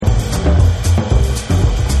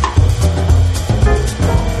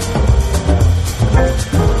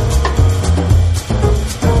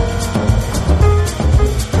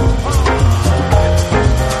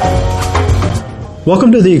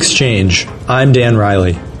Welcome to The Exchange. I'm Dan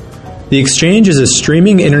Riley. The Exchange is a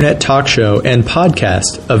streaming internet talk show and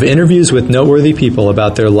podcast of interviews with noteworthy people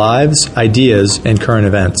about their lives, ideas, and current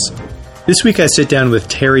events. This week I sit down with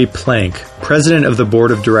Terry Plank, president of the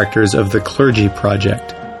board of directors of the Clergy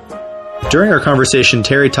Project. During our conversation,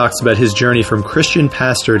 Terry talks about his journey from Christian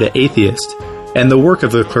pastor to atheist and the work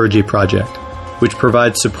of the Clergy Project, which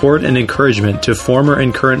provides support and encouragement to former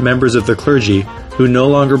and current members of the clergy who no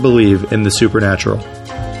longer believe in the supernatural.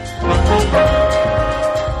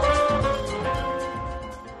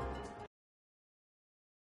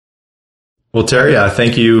 Well, Terry,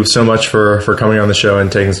 thank you so much for coming on the show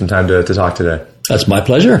and taking some time to talk today. That's my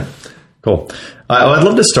pleasure. Cool. I'd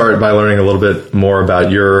love to start by learning a little bit more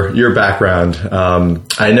about your background.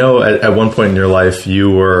 I know at one point in your life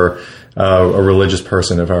you were a religious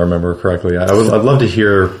person, if I remember correctly. I'd love to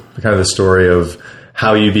hear kind of the story of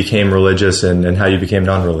how you became religious and how you became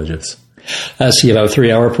non-religious. So you have a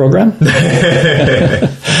 3-hour program?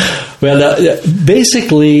 Well,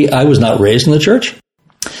 basically, I was not raised in the church.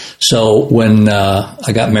 So when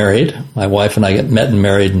I got married, my wife and I met and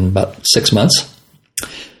married in about 6 months.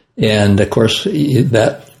 And, of course,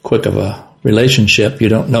 that quick of a relationship, you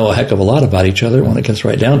don't know a heck of a lot about each other when it gets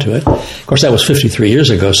right down to it. Of course, that was 53 years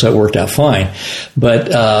ago, so it worked out fine. But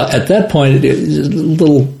at that point, it was a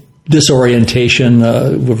little disorientation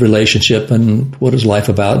with relationship and what is life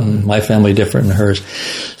about, and my family different than hers.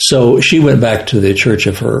 So she went back to the church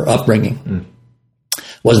of her upbringing.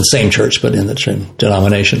 Wasn't the same church, but in the same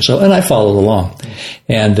denomination. And I followed along.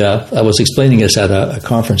 And I was explaining this at a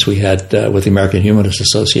conference we had with the American Humanist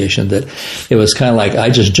Association, that it was kind of like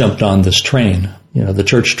I just jumped on this train, the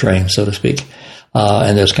church train, so to speak.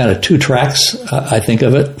 And there's kind of two tracks, I think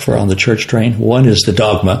of it, for on the church train. One is the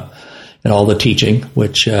dogma and all the teaching,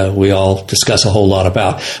 which we all discuss a whole lot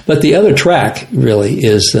about. But the other track really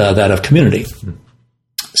is that of community.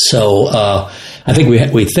 So I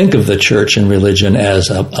think we think of the church and religion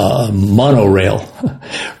as a monorail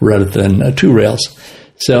rather than two rails.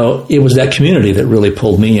 So it was that community that really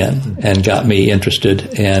pulled me in and got me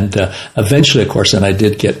interested. And eventually, of course, then I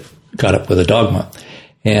did get caught up with a dogma.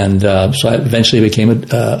 And so I eventually became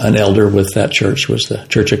an elder with that church, was the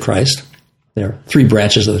Church of Christ. There are 3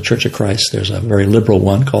 branches of the Church of Christ. There's a very liberal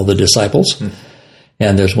one called the Disciples.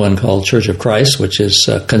 And there's one called Church of Christ, which is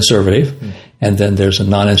conservative. And then there's a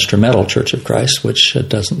non-instrumental Church of Christ, which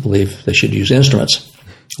doesn't believe they should use instruments.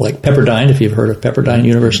 Like Pepperdine, if you've heard of Pepperdine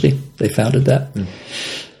University, they founded that.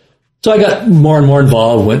 So I got more and more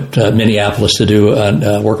involved, went to Minneapolis to do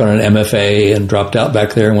work on an MFA, and dropped out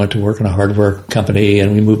back there and went to work in a hardware company.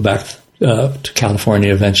 And we moved back to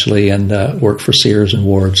California eventually and worked for Sears and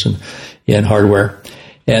Ward's and in hardware.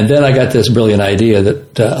 And then I got this brilliant idea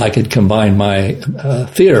that I could combine my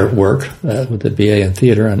theater work with the BA in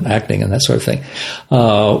theater and acting and that sort of thing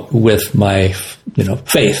with my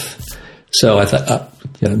faith. So I thought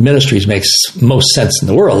ministries makes most sense in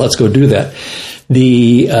the world. Let's go do that.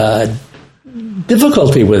 The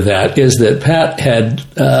difficulty with that is that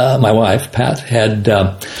my wife Pat had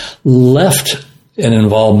left an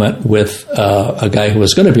involvement with a guy who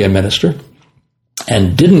was going to be a minister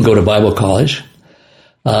and didn't go to Bible college.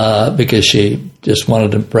 Because she just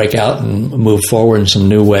wanted to break out and move forward in some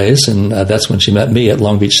new ways. And that's when she met me at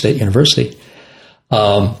Long Beach State University.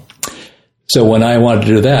 So when I wanted to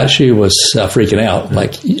do that, she was freaking out.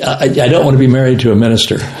 Like, I don't want to be married to a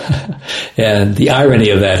minister. And the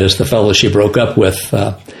irony of that is the fellow she broke up with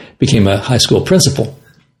became a high school principal.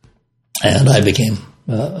 And I became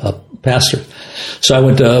a pastor. So I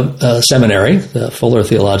went to seminary, the Fuller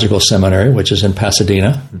Theological Seminary, which is in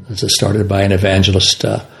Pasadena. It was started by an evangelist,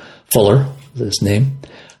 Fuller, his name,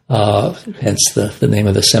 hence the name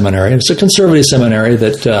of the seminary. It's a conservative seminary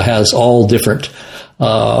that has all different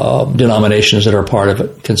denominations that are part of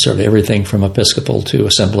it, conservative, everything from Episcopal to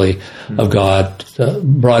Assembly of God,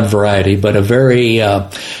 broad variety, but a very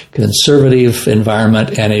conservative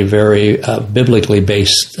environment and a very biblically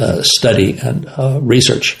based study and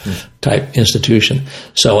research type institution.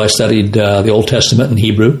 So I studied the Old Testament in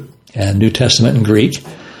Hebrew and New Testament in Greek.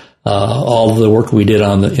 All of the work we did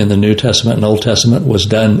in the New Testament and Old Testament was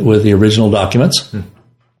done with the original documents.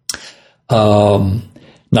 Not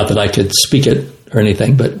that I could speak it or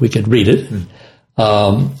anything, but we could read it.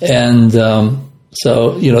 So,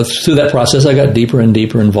 through that process, I got deeper and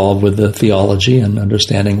deeper involved with the theology and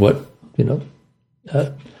understanding what,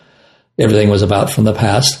 everything was about from the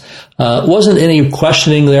past. Wasn't any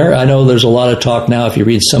questioning there. I know there's a lot of talk now, if you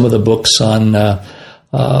read some of the books on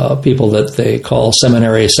people that they call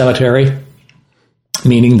seminary cemetery,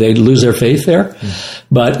 meaning they'd lose their faith there.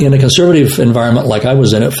 But in a conservative environment like I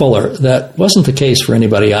was in at Fuller, that wasn't the case for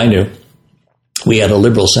anybody I knew. we had a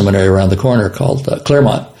liberal seminary around the corner called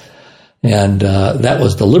Claremont. And that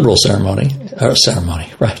was the liberal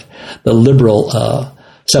right? The liberal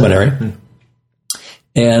seminary.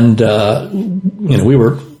 And, we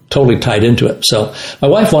were totally tied into it. So my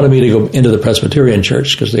wife wanted me to go into the Presbyterian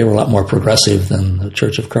church because they were a lot more progressive than the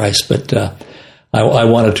Church of Christ. But I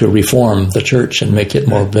wanted to reform the church and make it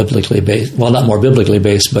more biblically based. Well, not more biblically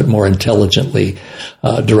based, but more intelligently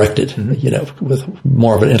directed, with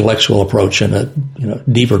more of an intellectual approach and a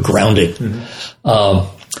deeper grounding.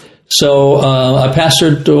 So I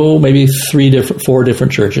pastored maybe 4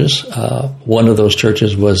 different churches. One of those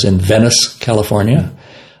churches was in Venice, California,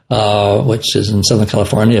 which is in Southern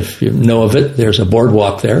California. If you know of it, there's a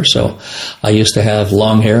boardwalk there. So I used to have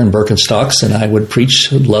long hair and Birkenstocks, and I would preach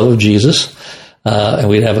the love of Jesus. And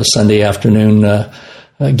we'd have a Sunday afternoon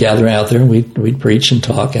gathering out there, and we'd preach and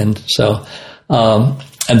talk. And so,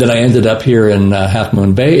 and then I ended up here in Half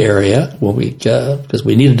Moon Bay area, because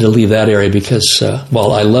we needed to leave that area because,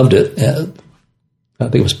 I loved it. I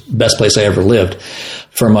think it was the best place I ever lived.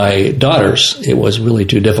 For my daughters, it was really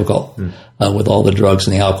too difficult with all the drugs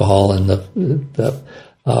and the alcohol and the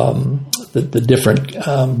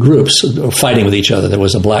different groups fighting with each other. There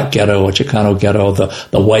was a black ghetto, a Chicano ghetto,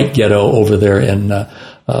 the white ghetto over there in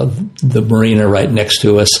the marina right next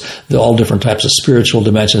to us. All different types of spiritual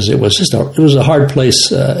dimensions. It was a hard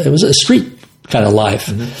place. It was a street kind of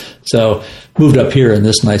life. So moved up here in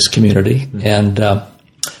this nice community and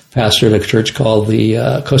pastored a church called the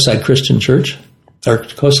Coastside Christian Church, or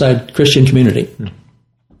Coastside Christian Community.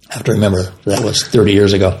 I have to remember that was 30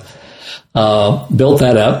 years ago. Built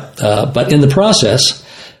that up, but in the process,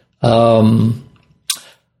 all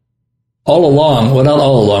along, well, not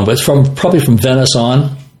all along, but probably from Venice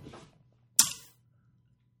on,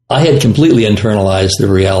 I had completely internalized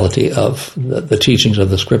the reality of the teachings of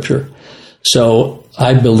the Scripture. So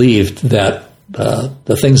I believed that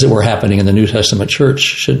the things that were happening in the New Testament church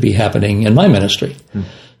should be happening in my ministry.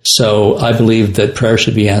 So I believed that prayer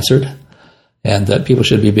should be answered and that people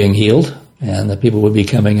should be being healed and that people would be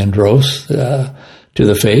coming in droves to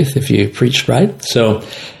the faith if you preached right. So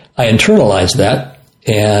I internalized that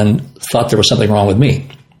and thought there was something wrong with me.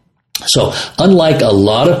 So unlike a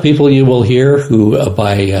lot of people you will hear who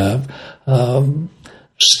by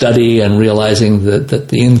study and realizing that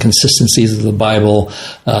the inconsistencies of the Bible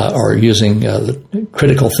or using the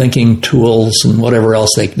critical thinking tools and whatever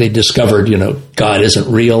else they discovered, God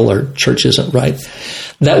isn't real or church isn't right.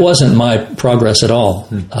 That wasn't my progress at all.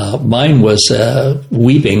 Mine was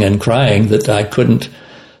weeping and crying that I couldn't.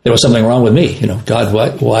 There was something wrong with me.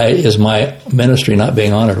 God, why is my ministry not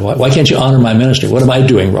being honored? Why can't you honor my ministry? What am I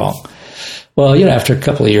doing wrong? Well, after a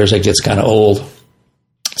couple of years, it gets kind of old.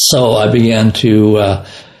 So I began to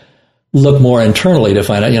look more internally to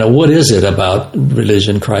find out, what is it about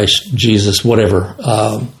religion, Christ, Jesus, whatever,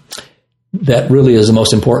 that really is the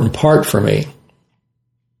most important part for me.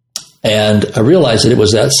 And I realized that it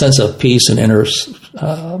was that sense of peace and inner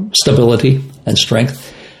stability and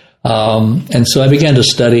strength. And so I began to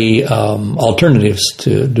study alternatives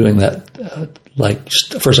to doing that.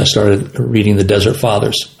 First I started reading the Desert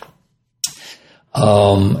Fathers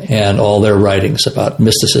and all their writings about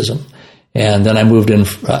mysticism. And then I moved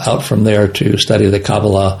out from there to study the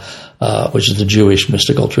Kabbalah, which is the Jewish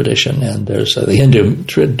mystical tradition, and there's the Hindu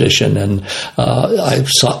tradition, and I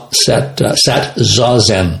sat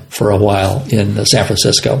Zazen for a while in San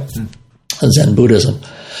Francisco, Zen Buddhism.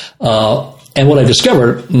 And what I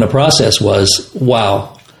discovered in the process was,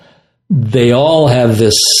 wow, they all have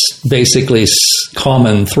this basically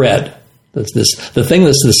common thread. The thing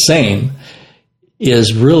that's the same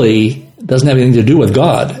is really doesn't have anything to do with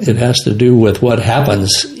God. It has to do with what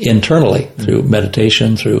happens internally through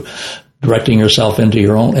meditation, through directing yourself into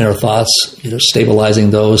your own inner thoughts,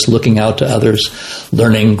 stabilizing those, looking out to others,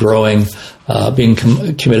 learning, growing, being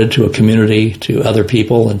committed to a community, to other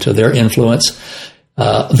people, and to their influence.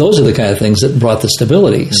 Those are the kind of things that brought the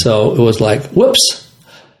stability. So it was like, whoops.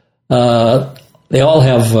 They all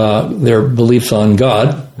have their beliefs on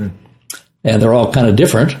God. And they're all kind of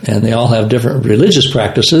different, and they all have different religious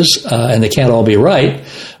practices, and they can't all be right,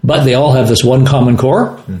 but they all have this one common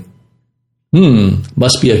core.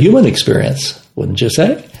 Must be a human experience, wouldn't you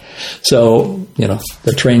say? So,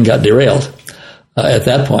 the train got derailed at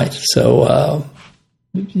that point. So,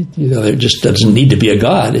 there just doesn't need to be a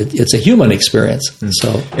God. It's a human experience.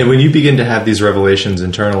 So, and when you begin to have these revelations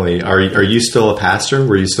internally, are you still a pastor?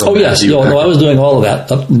 Were you still? Oh yes, I was doing all of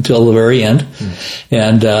that up until the very end,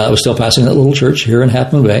 and I was still pastoring that little church here in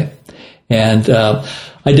Half Moon Bay, and I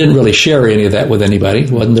didn't really share any of that with anybody.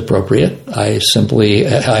 It wasn't appropriate. I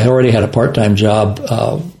already had a part-time job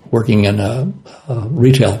working in a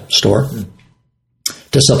retail store,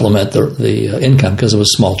 to supplement the income because it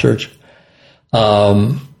was a small church.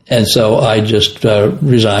 And so I just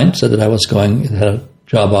resigned, said that I was going, had a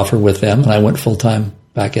job offer with them, and I went full-time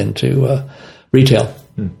back into retail.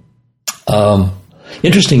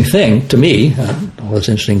 Interesting thing to me, well, it's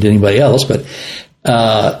interesting to anybody else, but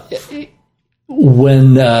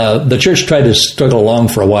when the church tried to struggle along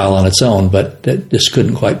for a while on its own, but it just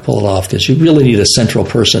couldn't quite pull it off because you really need a central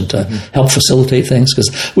person to help facilitate things,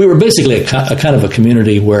 because we were basically a kind of a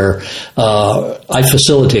community where I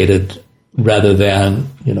facilitated rather than,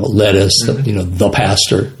 led as the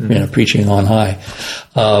pastor, preaching on high.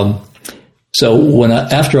 So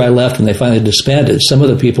after I left and they finally disbanded, some of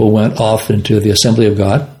the people went off into the Assembly of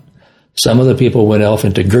God. Some of the people went off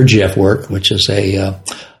into Gurdjieff work, which is a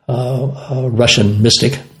Russian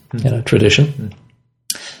mystic tradition.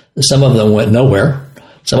 Some of them went nowhere.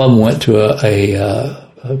 Some of them went to a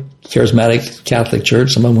charismatic Catholic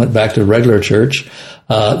church. Some of them went back to regular church.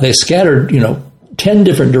 They scattered, 10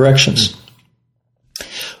 different directions,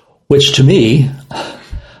 which to me,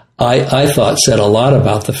 I thought said a lot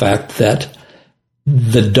about the fact that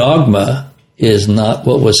the dogma is not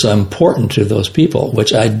what was so important to those people,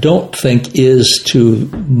 which I don't think is to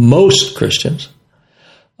most Christians.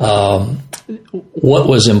 What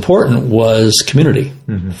was important was community,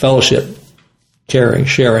 fellowship, caring,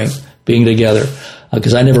 sharing, being together.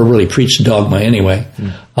 Because I never really preached dogma anyway.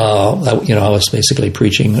 I was basically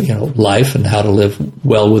preaching, life and how to live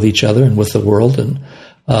well with each other and with the world. And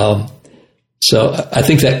so I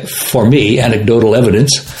think that for me, anecdotal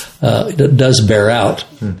evidence does bear out.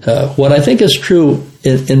 What I think is true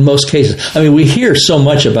in most cases. I mean, we hear so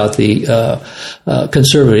much about the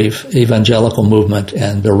conservative evangelical movement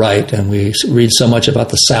and the right, and we read so much about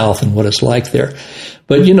the South and what it's like there.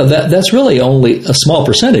 But, that's really only a small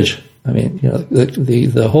percentage. I mean,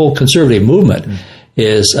 the whole conservative movement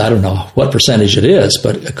is, I don't know what percentage it is,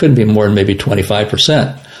 but it couldn't be more than maybe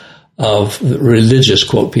 25% of the religious,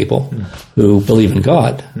 quote, people who believe in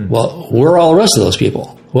God. Well, where are all the rest of those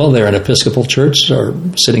people? Well, they're in Episcopal churches or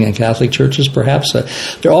sitting in Catholic churches, perhaps.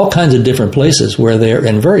 There are all kinds of different places where they're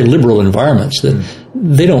in very liberal environments that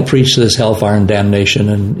they don't preach this hellfire and damnation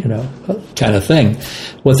and, kind of thing.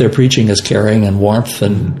 What they're preaching is caring and warmth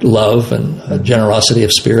and love and generosity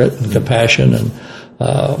of spirit and compassion and,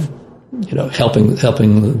 helping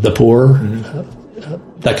the poor,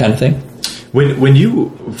 that kind of thing. When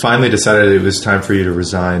you finally decided it was time for you to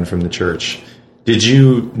resign from the church, did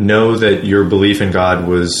you know that your belief in God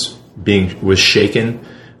was shaken?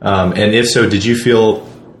 And if so, did you feel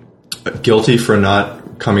guilty for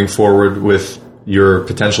not coming forward with your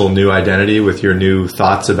potential new identity, with your new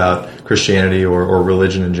thoughts about Christianity or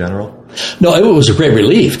religion in general? No, it was a great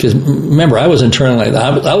relief because remember, I was internally,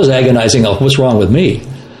 I was agonizing of what's wrong with me.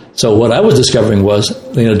 So what I was discovering was,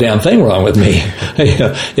 damn thing wrong with me.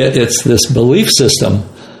 It's this belief system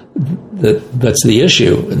that's the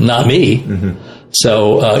issue, not me.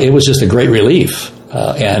 So it was just a great relief,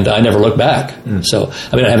 and I never looked back. So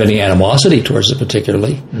I don't have any animosity towards it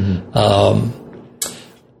particularly.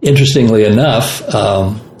 Interestingly enough,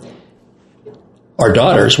 our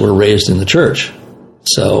daughters were raised in the church.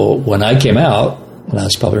 So when I came out, when I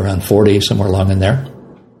was probably around 40, somewhere along in there,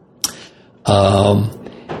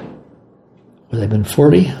 would I have been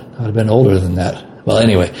 40? I would have been older than that. Well,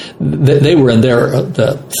 anyway, they were in their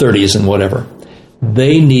 30s and whatever.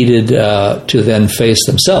 They needed to then face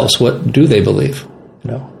themselves. What do they believe?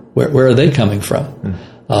 Where are they coming from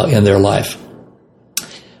in their life?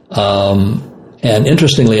 And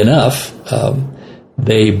interestingly enough,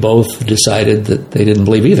 they both decided that they didn't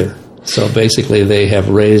believe either. So basically, they have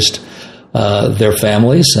raised their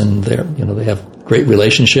families, and they have great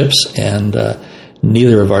relationships, and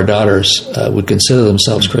neither of our daughters would consider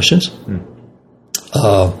themselves Christians,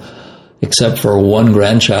 except for one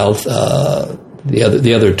grandchild.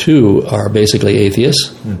 The other two are basically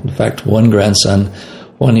atheists. In fact, one grandson,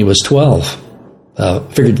 when he was 12,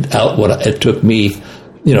 figured out what it took me,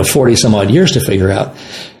 40 some odd years to figure out.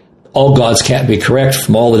 All gods can't be correct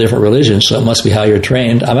from all the different religions, so it must be how you're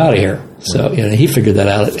trained. I'm out of here. So he figured that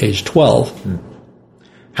out at age 12.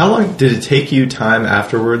 How long did it take you time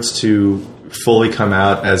afterwards to fully come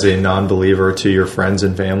out as a non-believer to your friends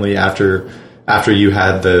and family after you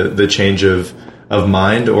had the change of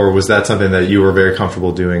mind, or was that something that you were very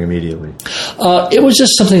comfortable doing immediately? It was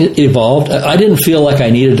just something that evolved. I didn't feel like I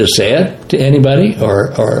needed to say it to anybody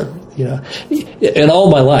or in all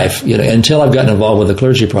my life, until I've gotten involved with the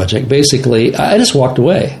Clergy Project, basically, I just walked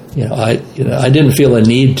away. I didn't feel a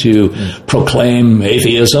need to proclaim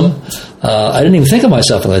atheism. I didn't even think of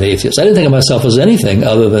myself as an atheist. I didn't think of myself as anything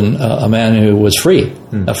other than a man who was free,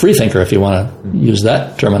 a free thinker, if you want to use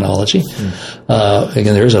that terminology.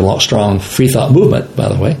 Again, there is a strong free thought movement, by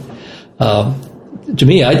the way. To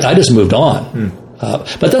me, I just moved on.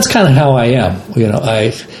 But that's kind of how I am.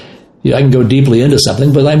 I can go deeply into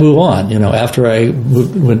something, but I move on. After I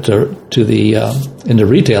went into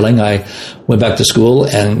retailing, I went back to school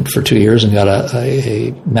and for 2 years and got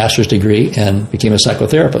a master's degree and became a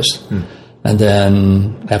psychotherapist. And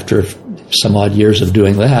then after some odd years of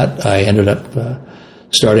doing that, I ended up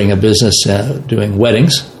starting a business doing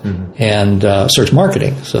weddings and search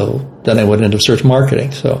marketing. So then I went into search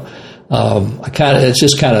marketing. So it's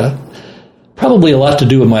just kind of probably a lot to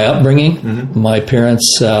do with my upbringing. My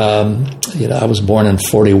parents, I was born in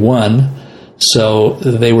 1941, so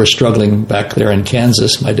they were struggling back there in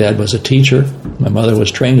Kansas. My dad was a teacher. My mother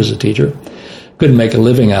was trained as a teacher. Couldn't make a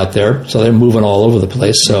living out there, so they're moving all over the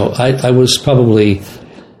place. So I was probably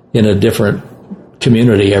in a different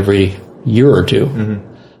community every year or two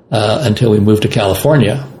until we moved to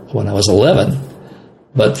California when I was 11.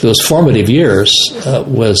 But those formative years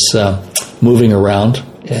was moving around,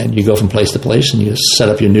 and you go from place to place and you set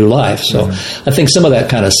up your new life. So I think some of that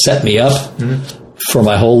kind of set me up for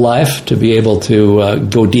my whole life to be able to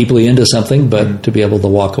go deeply into something, but to be able to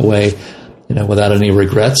walk away, without any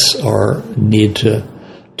regrets or need to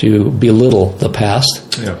belittle the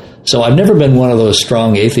past. Yeah. So I've never been one of those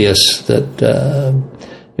strong atheists that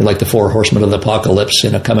like the four horsemen of the apocalypse,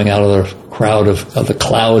 coming out of the crowd of the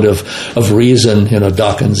cloud of reason,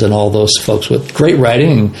 Dawkins and all those folks with great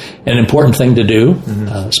writing, an important thing to do,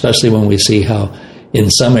 especially when we see how in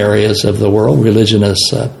some areas of the world religion has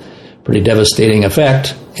a pretty devastating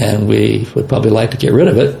effect, and we would probably like to get rid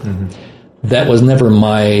of it. That was never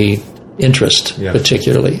my interest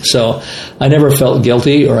particularly. So I never felt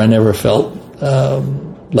guilty, or I never felt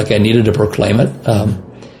like I needed to proclaim it.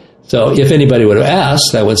 So if anybody would have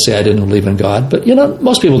asked, I would say I didn't believe in God. But,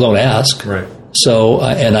 most people don't ask. Right. So,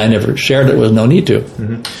 and I never shared it. There was no need to.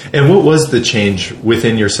 And what was the change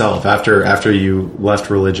within yourself after you left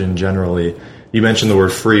religion generally? You mentioned the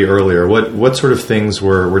word free earlier. What sort of things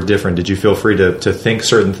were different? Did you feel free to think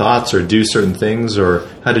certain thoughts or do certain things, or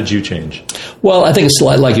how did you change? Well, I think it's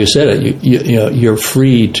like you said, you're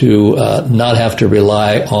free to not have to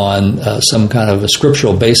rely on some kind of a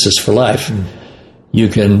scriptural basis for life. You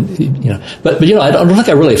can, but I don't think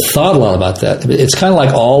I really thought a lot about that. It's kind of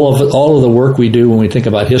like all of the work we do when we think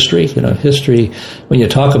about history. History, when you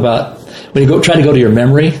try to go to your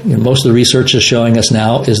memory, most of the research is showing us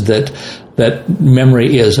now is that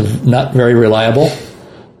memory is not very reliable.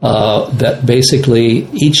 That basically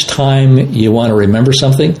each time you want to remember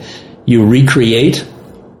something, you recreate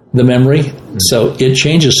the memory. So it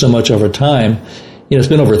changes so much over time. It's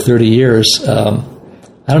been over 30 years.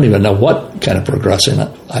 I don't even know what kind of progression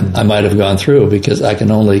I might have gone through, because I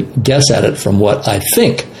can only guess at it from what I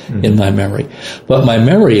think in my memory. But my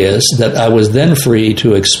memory is that I was then free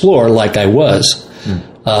to explore like I was.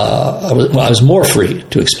 I was more free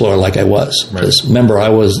to explore like I was. Because remember, I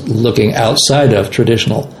was looking outside of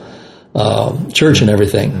traditional church and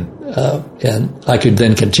everything. And I could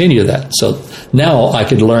then continue that. So now I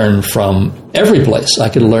could learn from every place. I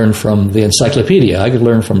could learn from the encyclopedia. I could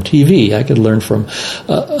learn from TV. I could learn from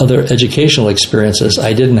other educational experiences.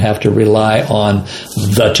 I didn't have to rely on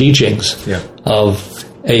the teachings of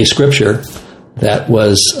a scripture that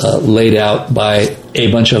was laid out by a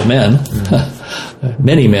bunch of men,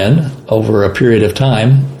 many men, over a period of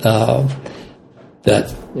time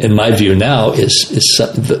that, in my view now, is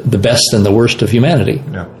the best and the worst of humanity.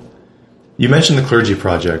 Yeah. You mentioned the Clergy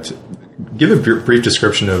Project. Give a brief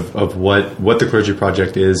description of what the Clergy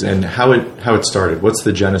Project is and how it started. What's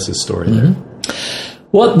the genesis story there?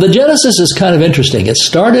 Well, the genesis is kind of interesting. It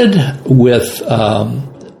started with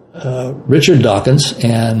Richard Dawkins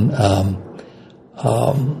and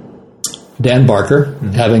Dan Barker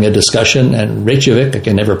having a discussion, and Reykjavik, I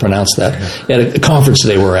can never pronounce that, at a conference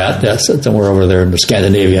they were at, somewhere over there in the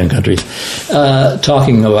Scandinavian countries,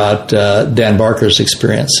 talking about Dan Barker's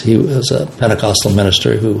experience. He was a Pentecostal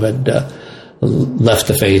minister who had left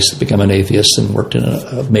the faith, become an atheist, and worked in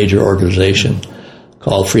a major organization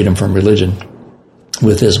called Freedom from Religion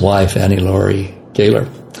with his wife, Annie Laurie Gaylor.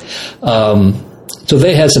 So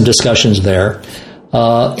they had some discussions there.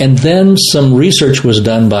 And then some research was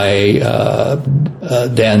done by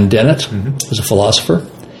Dan Dennett, who's a philosopher,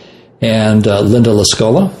 and Linda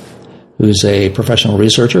Lascola, who's a professional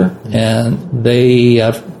researcher. And they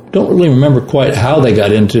don't really remember quite how they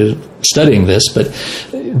got into studying this, but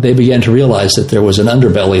they began to realize that there was an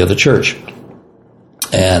underbelly of the church.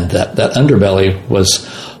 And that underbelly was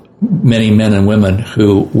many men and women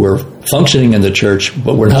who were functioning in the church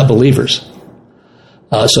but were not believers.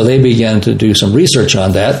 So they began to do some research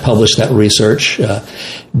on that, published that research.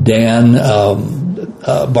 Dan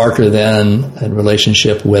Barker then, in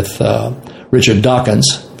relationship with Richard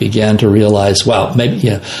Dawkins, began to realize, wow, maybe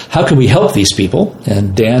how can we help these people?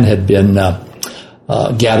 And Dan had been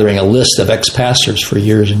gathering a list of ex-pastors for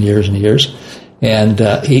years and years and years, and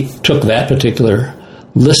he took that particular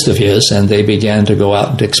list of his, and they began to go out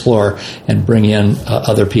and explore and bring in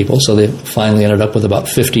other people. So they finally ended up with about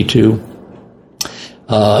 52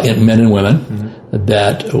 men and women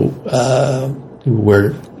that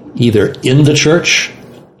were either in the church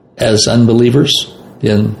as unbelievers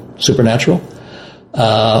in supernatural,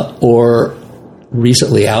 or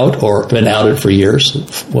recently out or been outed for years,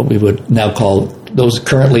 what we would now call those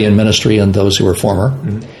currently in ministry and those who were former.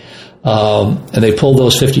 And they pulled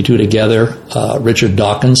those 52 together. Richard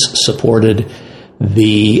Dawkins supported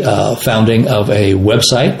the founding of a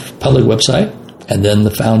website, public website, and then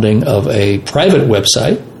the founding of a private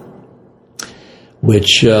website,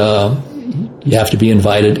 which you have to be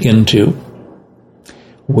invited into,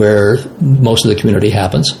 where most of the community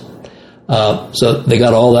happens. So they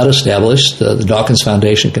got all that established. The Dawkins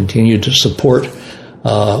Foundation continued to support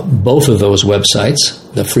both of those websites.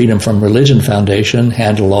 The Freedom from Religion Foundation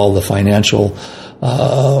handled all the financial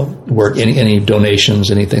work, any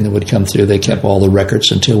donations, anything that would come through. They kept all the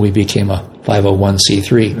records until we became a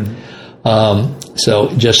 501c3. So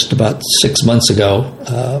just about 6 months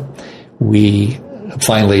ago, we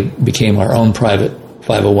finally became our own private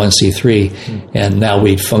 501c3, and now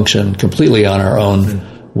we function completely on our own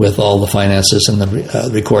with all the finances and the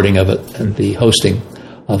recording of it and the hosting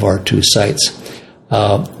of our two sites.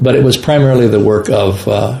 But it was primarily the work of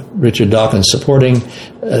Richard Dawkins supporting,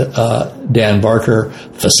 Dan Barker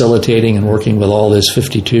facilitating and working with all his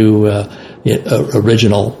 52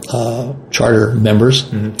 original charter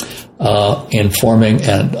members in forming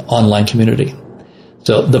an online community.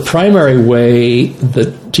 So the primary way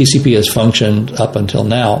that TCP has functioned up until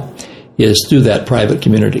now is through that private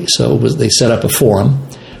community. So they set up a forum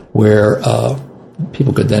where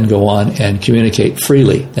people could then go on and communicate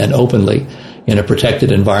freely and openly in a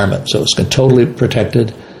protected environment. So it's totally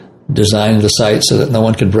protected, designed the site so that no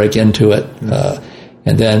one could break into it.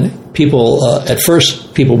 And then people, at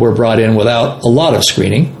first, people were brought in without a lot of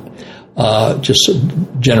screening, just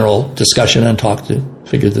general discussion and talk to,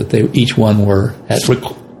 figured that each one had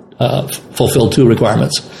fulfilled two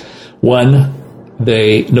requirements. One,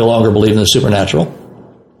 they no longer believe in the supernatural.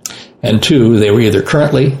 And two, they were either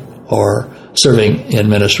currently or serving in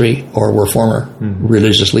ministry or were former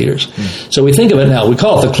religious leaders. So we think of it now, we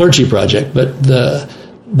call it the Clergy Project, but the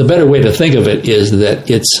better way to think of it is that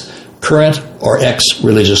it's current or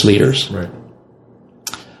ex-religious leaders. Right.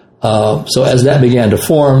 So as that began to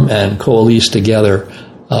form and coalesce together,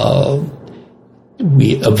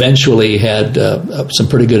 we eventually had some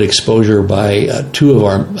pretty good exposure by two of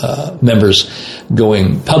our members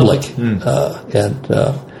going public,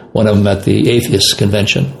 and one of them at the Atheist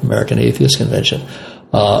Convention, American Atheist Convention.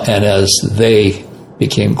 And as they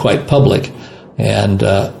became quite public, and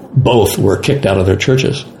both were kicked out of their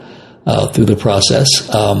churches through the process,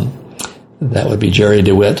 that would be Jerry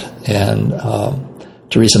DeWitt and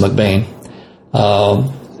Teresa McBain.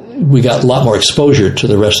 We got a lot more exposure to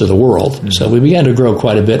the rest of the world. So we began to grow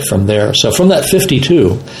quite a bit from there. So from that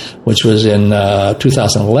 52, which was in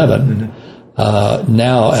 2011,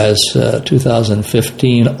 now as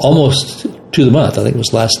 2015, almost to the month, I think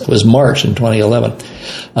it was March in 2011,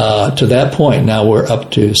 to that point, now we're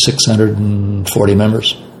up to 640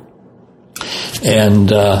 members.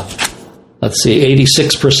 And let's see,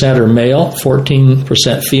 86% are male,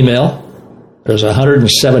 14% female. There's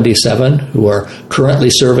 177 who are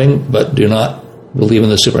currently serving but do not believe in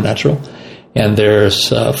the supernatural. And there's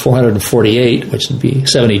 448, which would be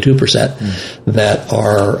 72%, that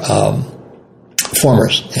are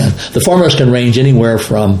formers. And the formers can range anywhere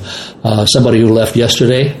from somebody who left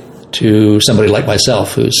yesterday to somebody like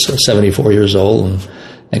myself who's 74 years old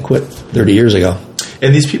and quit 30 years ago.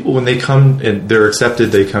 And these people, when they come and they're accepted,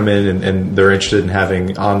 they come in and they're interested in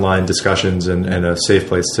having online discussions and a safe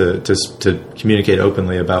place to communicate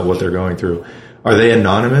openly about what they're going through. Are they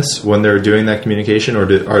anonymous when they're doing that communication,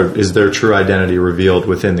 or is their true identity revealed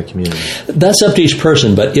within the community? That's up to each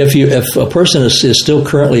person, but if a person is still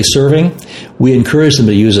currently serving, we encourage them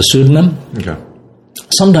to use a pseudonym. Okay.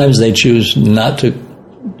 Sometimes they choose not to,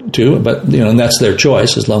 but and that's their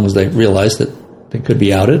choice as long as they realize that they could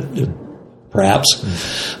be outed.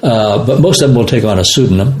 perhaps. But most of them will take on a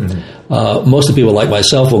pseudonym. Most of the people like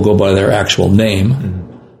myself will go by their actual name.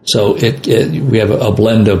 So we have a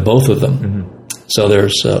blend of both of them. So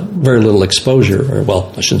there's very little exposure, or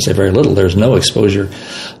well, I shouldn't say very little. There's no exposure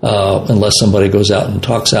unless somebody goes out and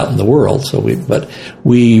talks out in the world. But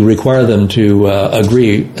we require them to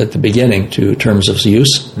agree at the beginning to terms of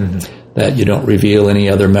use, that you don't reveal any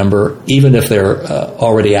other member, even if they're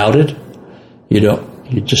already outed. You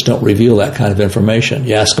just don't reveal that kind of information.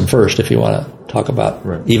 You ask them first if you want to talk about,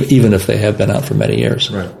 even if they have been out for many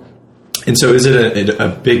years. Right. And so is it a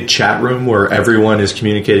big chat room where everyone is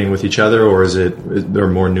communicating with each other, or is there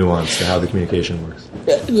more nuance to how the communication works?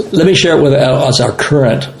 Let me share it with us our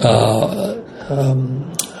current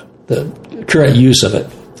the current use of it.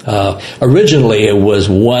 Originally, it was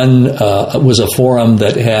a forum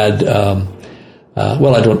that had.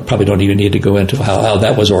 Well, I probably don't even need to go into how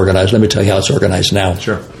that was organized. Let me tell you how it's organized now.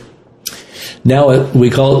 Sure. Now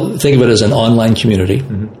think of it as an online community.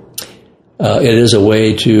 It is a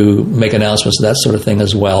way to make announcements and that sort of thing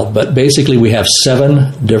as well. But basically, we have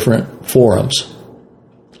 7 different forums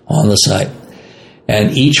on the site.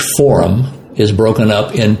 And each forum is broken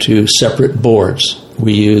up into separate boards.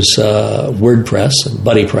 We use WordPress and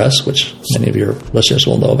BuddyPress, which many of your listeners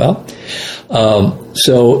will know about.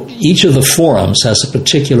 So each of the forums has a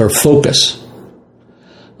particular focus.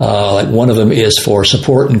 Like one of them is for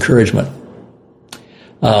support encouragement.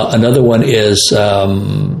 Another one is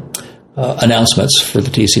announcements for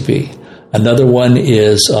the TCP. Another one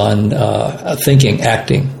is on thinking,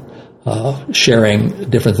 acting, sharing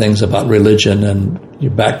different things about religion and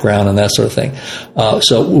your background and that sort of thing.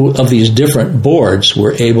 So of these different boards,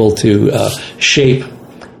 we're able to shape,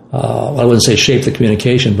 I wouldn't say shape the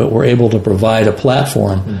communication, but we're able to provide a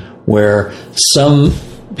platform where some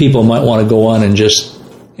people might want to go on and just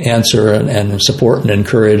answer and support and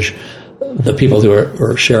encourage the people who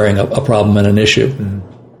are sharing a problem and an issue.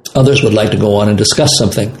 Others would like to go on and discuss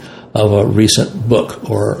something of a recent book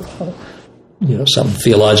or some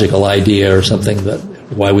theological idea or something that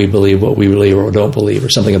why we believe what we believe or don't believe, or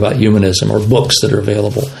something about humanism or books that are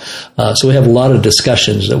available. So we have a lot of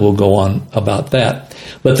discussions that will go on about that.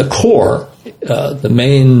 But the core, the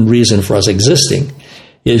main reason for us existing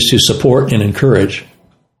is to support and encourage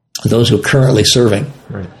those who are currently serving.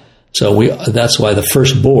 Right. So that's why the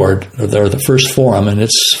first board, or the first forum and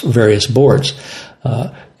its various boards,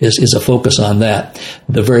 is a focus on that.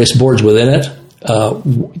 The various boards within it,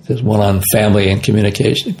 there's one on family and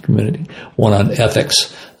communication, community, one on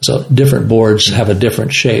ethics. So different boards have a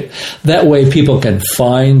different shape. That way people can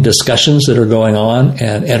find discussions that are going on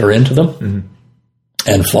and enter into them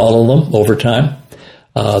and follow them over time.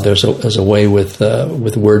 There's a way with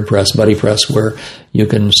WordPress, BuddyPress, where you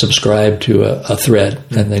can subscribe to a thread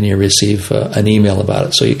and then you receive an email about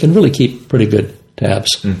it. So you can really keep pretty good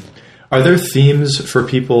tabs. Are there themes for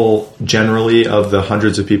people generally, of the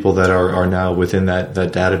hundreds of people that are now within that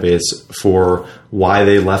database, for why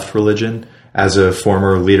they left religion as a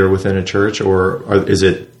former leader within a church, or is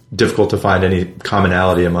it difficult to find any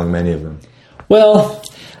commonality among many of them? Well,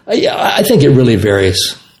 I think it really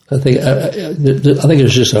varies. I think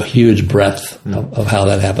there's just a huge breadth of how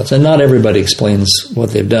that happens, and not everybody explains what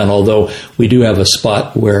they've done. Although we do have a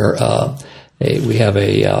spot where we have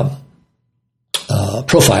a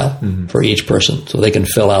profile for each person, so they can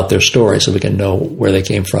fill out their story, so we can know where they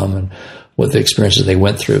came from and what the experiences they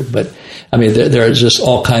went through. But I mean, there are just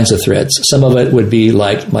all kinds of threads. Some of it would be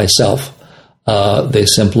like myself. They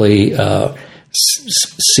simply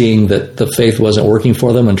seeing that the faith wasn't working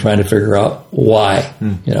for them and trying to figure out why.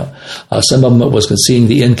 Some of them it was seeing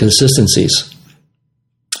the inconsistencies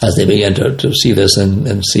as they began to see this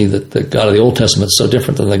and see that the God of the Old Testament is so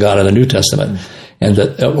different than the God of the New Testament. And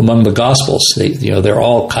that among the Gospels, they're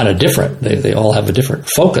all kind of different. They all have a different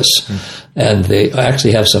focus, and they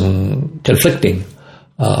actually have some conflicting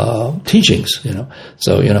teachings.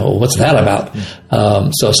 So what's that about?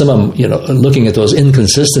 So some of them, looking at those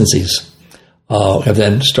inconsistencies, have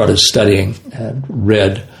then started studying and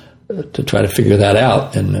read to try to figure that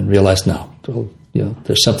out, and realized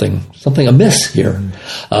there's something amiss here.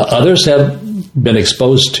 Others have been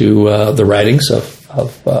exposed to the writings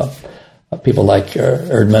of people like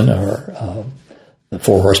Erdman, or the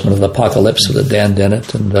Four Horsemen of the Apocalypse with Dan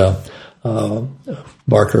Dennett and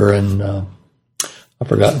Barker, and I've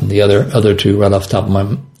forgotten the other two right off the top of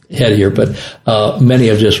my head here, but many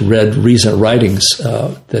have just read recent writings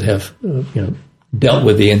that have dealt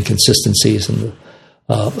with the inconsistencies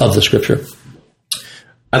of the Scripture.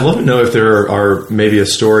 I'd love to know if there are maybe a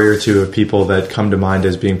story or two of people that come to mind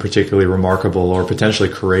as being particularly remarkable or potentially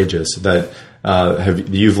courageous that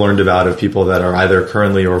you've learned about, of people that are either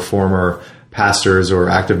currently or former pastors or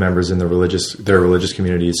active members in their religious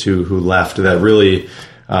communities who left that really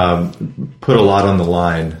put a lot on the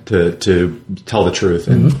line to tell the truth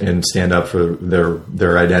and stand up for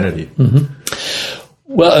their identity.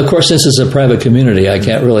 Well, of course, this is a private community. I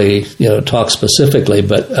can't really talk specifically,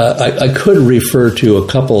 but I could refer to a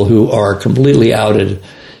couple who are completely outed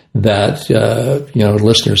that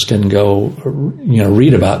listeners can go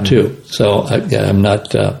read about too. So I'm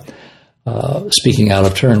not speaking out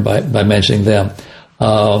of turn by mentioning them.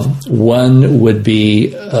 One would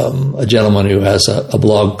be a gentleman who has a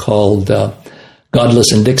blog called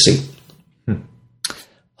Godless in Dixie.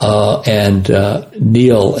 And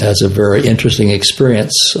Neil has a very interesting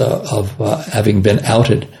experience of having been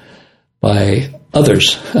outed by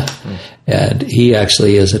others. And he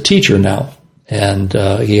actually is a teacher now, and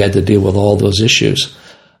he had to deal with all those issues.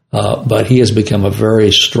 But he has become a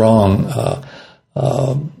very strong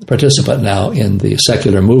participant now in the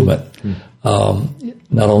secular movement,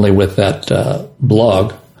 not only with that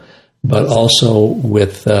blog, but also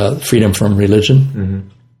with Freedom from Religion.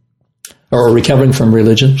 Or Recovering from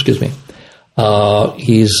Religion, excuse me.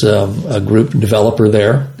 He's a group developer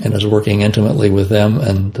there and is working intimately with them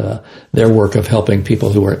and their work of helping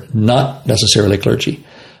people who are not necessarily clergy.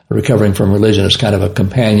 Recovering from Religion is kind of a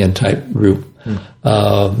companion type group. They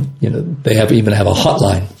even have a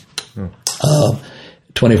hotline,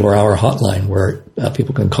 24-hour hotline where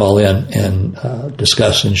people can call in and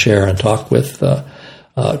discuss and share and talk with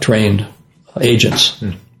trained agents.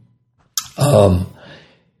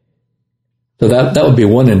 So that would be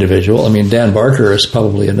one individual. I mean, Dan Barker is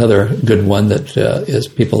probably another good one that is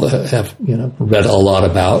people have read a lot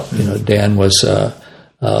about. Dan was a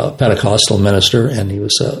Pentecostal minister, and he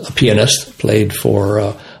was a pianist, played for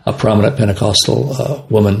a prominent Pentecostal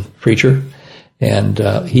woman preacher, and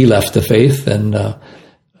he left the faith and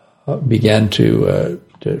began to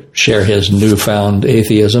share his newfound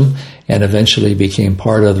atheism, and eventually became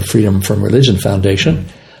part of the Freedom from Religion Foundation.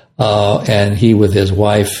 And he, with his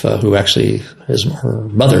wife, who actually her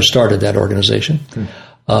mother started that organization,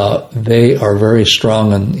 they are very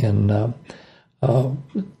strong in all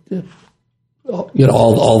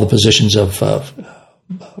the positions of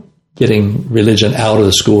getting religion out of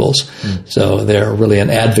the schools. So they're really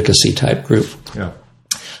an advocacy type group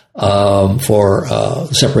for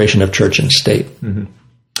the separation of church and state. In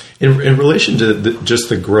relation to just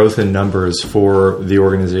the growth in numbers for the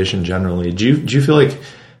organization generally, do you feel like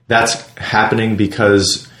that's happening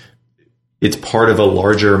because it's part of a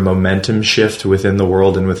larger momentum shift within the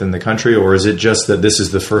world and within the country, or is it just that this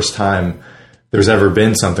is the first time there's ever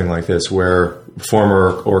been something like this where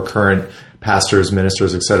former or current pastors,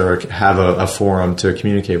 ministers, et cetera, have a forum to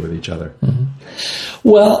communicate with each other?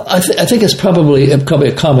 Well, I think it's probably a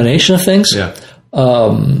combination of things.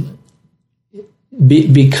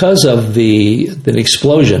 Because of the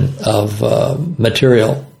explosion of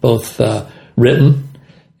material, both written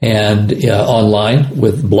and online,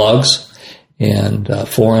 with blogs and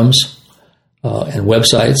forums and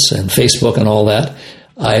websites and Facebook and all that,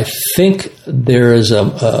 I think there is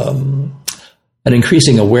an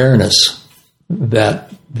increasing awareness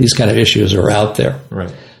that these kind of issues are out there.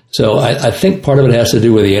 Right. So I think part of it has to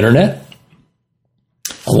do with the internet.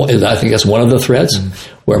 I think that's one of the threads,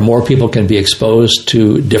 where more people can be exposed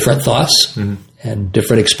to different thoughts and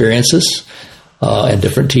different experiences and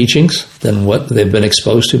different teachings than what they've been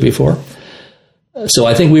exposed to before. So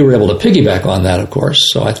I think we were able to piggyback on that, of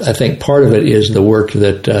course. So I think part of it is the work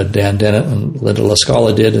that Dan Dennett and Linda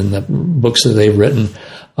LaScala did and the books that they've written.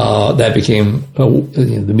 That became,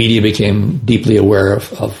 the media became deeply aware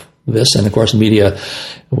of this. And of course, media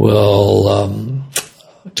will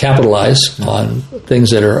capitalize on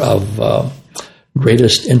things that are of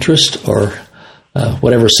greatest interest or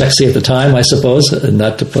whatever sexy at the time, I suppose,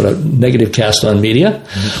 not to put a negative cast on media.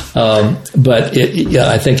 But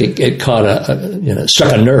I think it caught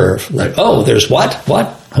struck a nerve. Like, oh, there's what?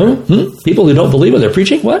 People who don't believe what they're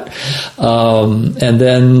preaching? What? And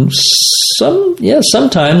then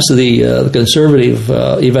sometimes the conservative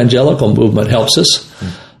evangelical movement helps us.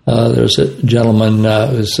 There's a gentleman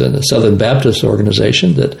who's in the Southern Baptist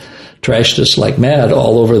organization that trashed us like mad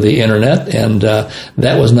all over the internet, and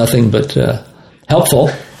that was nothing but helpful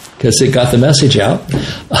because it got the message out.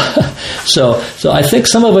 So I think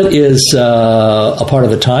some of it is a part of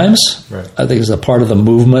the times. Right. I think it's a part of the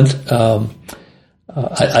movement.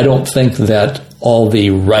 I don't think that all the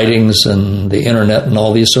writings and the internet and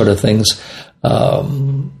all these sort of things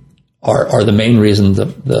are the main reason.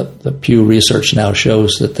 The Pew Research now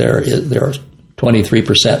shows that there are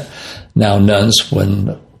 23% now nuns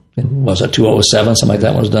when was it 2007, something like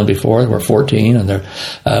that was done before. There were 14,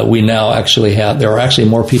 and we now actually there are actually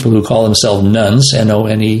more people who call themselves nuns,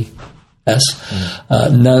 N-O-N-E-S,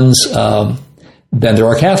 nuns, than there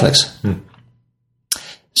are Catholics.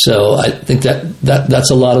 So I think that's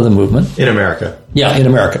a lot of the movement. In America. Yeah, in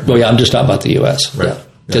America. Well, yeah, I'm just talking about the U.S. Right. Yeah.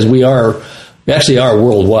 Because we actually are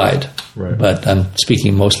worldwide. Right. But I'm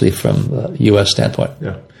speaking mostly from the U.S. standpoint.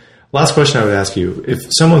 Yeah. Last question I would ask you. If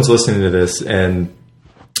someone's listening to this and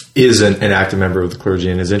is an active member of the clergy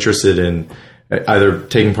and is interested in either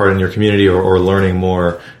taking part in your community or learning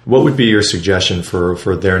more, what would be your suggestion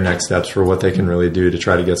for their next steps, for what they can really do to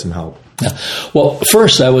try to get some help? Yeah. Well,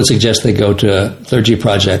 first I would suggest they go to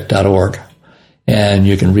clergyproject.org, and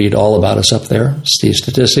you can read all about us up there, see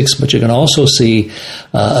statistics, but you can also see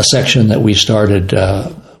a section that we started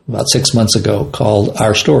about 6 months ago called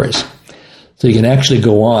Our Stories. So you can actually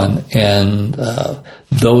go on, and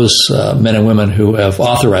those men and women who have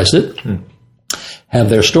authorized it have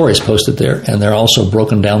their stories posted there, and they're also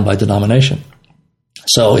broken down by denomination.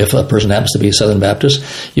 So if a person happens to be Southern Baptist,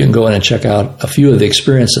 you can go in and check out a few of the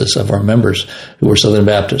experiences of our members who are Southern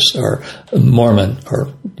Baptist or Mormon or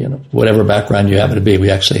whatever background you happen to be. We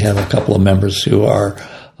actually have a couple of members who are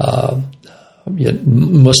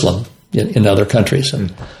Muslim in other countries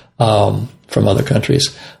and from other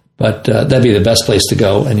countries. But that'd be the best place to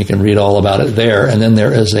go, and you can read all about it there. And then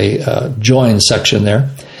there is a join section there.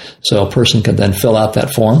 So a person can then fill out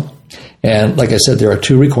that form. And like I said, there are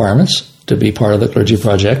 2 requirements to be part of the Clergy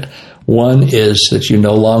Project. One is that you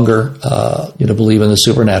no longer believe in the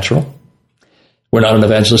supernatural. We're not an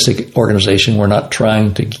evangelistic organization. We're not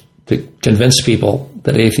trying to convince people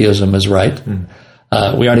that atheism is right.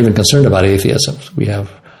 We aren't even concerned about atheism. We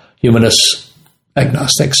have humanists,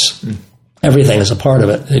 agnostics. Everything is a part of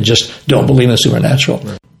it. They just don't believe in the supernatural.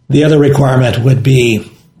 Right. The other requirement would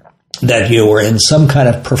be that you were in some kind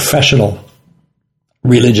of professional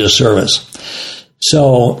religious service.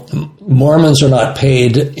 So Mormons are not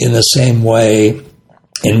paid in the same way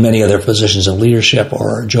in many other positions of leadership,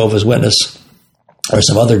 or Jehovah's Witness or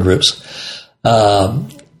some other groups,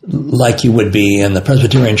 like you would be in the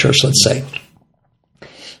Presbyterian Church, let's say.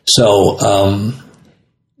 So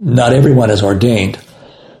not everyone is ordained,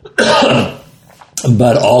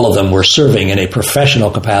 but all of them were serving in a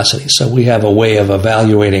professional capacity. So we have a way of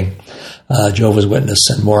evaluating Jehovah's Witness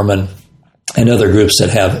and Mormon and other groups that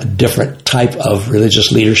have a different type of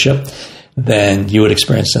religious leadership than you would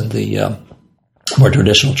experience in the more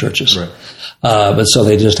traditional churches. Right. But so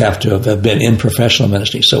they just have to have been in professional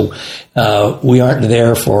ministry. So we aren't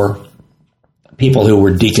there for people who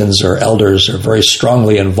were deacons or elders or very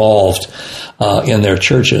strongly involved in their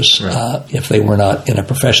churches, right, if they were not in a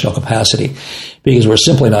professional capacity, because we're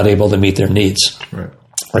simply not able to meet their needs. Right.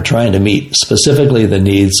 We're trying to meet specifically the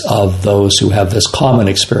needs of those who have this common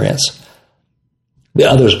experience. The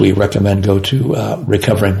others we recommend go to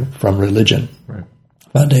Recovering from Religion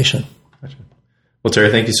Foundation. Gotcha. Well, Terry,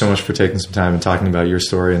 thank you so much for taking some time and talking about your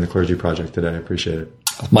story and the Clergy Project today. I appreciate it.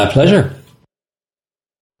 My pleasure.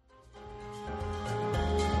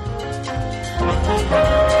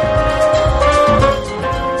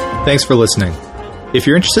 Thanks for listening. If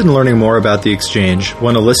you're interested in learning more about The Exchange,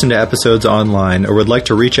 want to listen to episodes online, or would like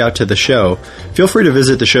to reach out to the show, feel free to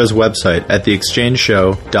visit the show's website at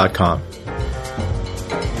theexchangeshow.com.